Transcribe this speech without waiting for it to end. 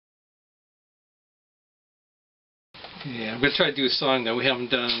Yeah, I'm going to try to do a song that I haven't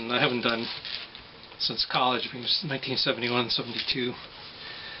done since college, I mean, it was 1971, 72.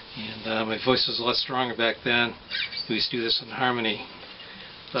 And my voice was a lot stronger back then. We used to do this in harmony.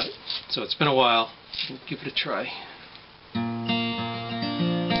 So it's been a while. We'll give it a try.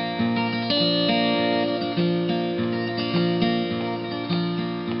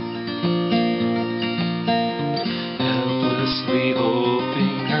 Helplessly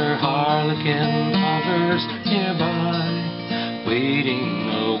hoping her harlequin hovers nearby, waiting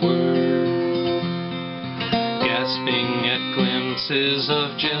a word, gasping at glimpses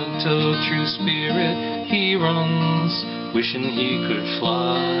of gentle true spirit. He runs, wishing he could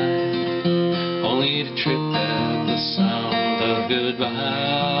fly, only to trip at the sound of goodbye.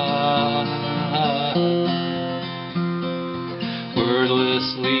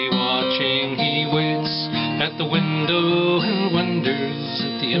 Wordlessly watching, he waits at the window and wonders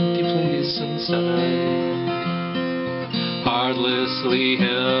at the empty place inside. Heartlessly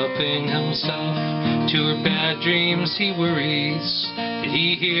helping himself to her bad dreams, he worries, did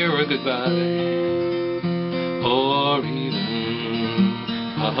he hear a goodbye? Or even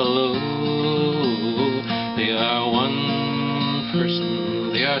a hello? They are one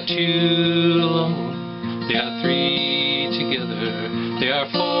person, they are two alone, they are three together, they are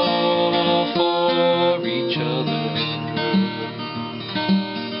four for each other.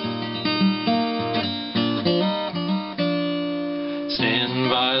 Stand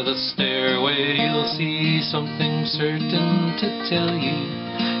by the stairway, you'll see something certain to tell you,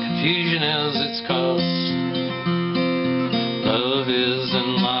 confusion has its cost. Love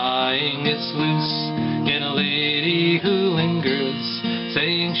isn't lying, it's loose in a lady who lingers,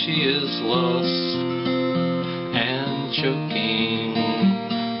 saying she is lost and choking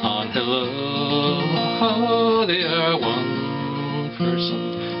on hello. Oh, they are one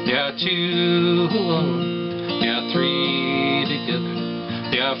person, they are two alone, they are three together,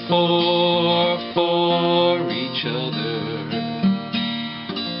 they are four